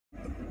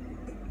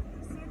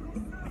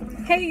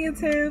Hey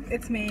YouTube,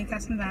 it's me,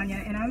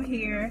 Kashnadanya, and I'm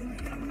here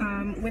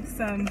with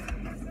some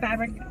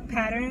fabric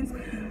patterns.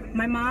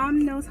 My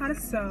mom knows how to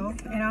sew,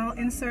 and I'll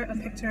insert a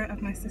picture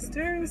of my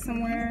sister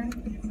somewhere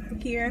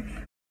here.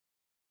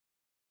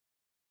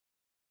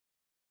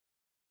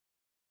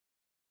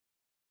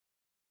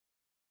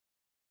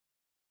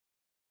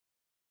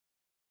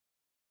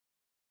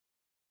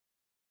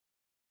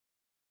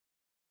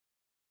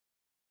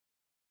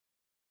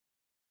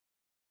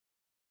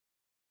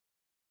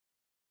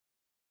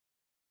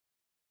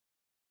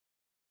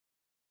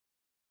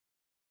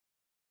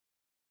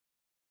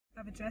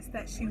 Of a dress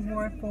that she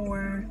wore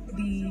for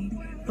the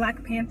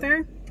Black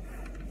Panther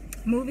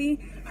movie.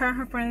 Her and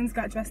her friends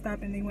got dressed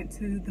up and they went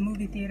to the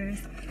movie theaters,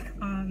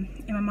 and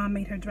my mom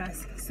made her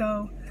dress.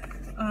 So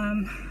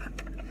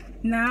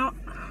now,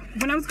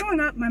 when I was growing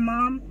up, my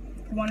mom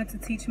wanted to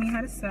teach me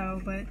how to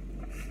sew, but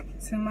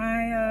to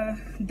my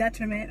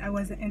detriment, I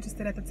wasn't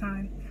interested at the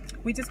time.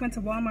 We just went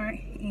to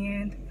Walmart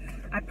and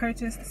I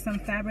purchased some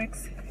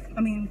fabrics.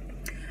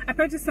 I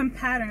purchased some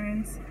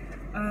patterns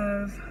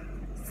of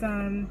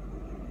some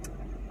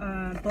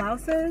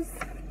blouses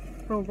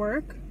for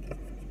work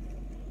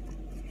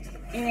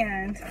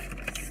and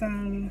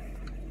some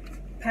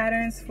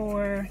patterns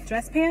for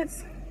dress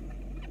pants.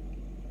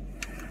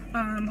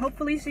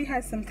 Hopefully she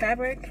has some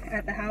fabric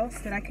at the house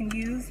that I can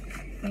use,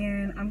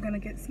 and I'm gonna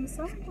get some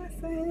sewing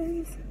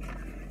lessons.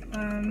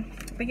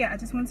 But yeah, I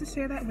just wanted to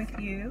share that with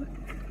you.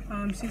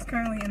 She's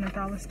currently in the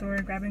dollar store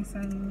grabbing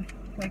some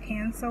like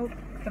hand soap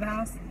for the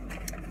house,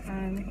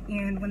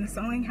 and when the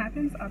sewing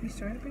happens, I'll be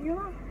sure to bring you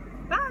along.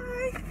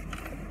 Bye!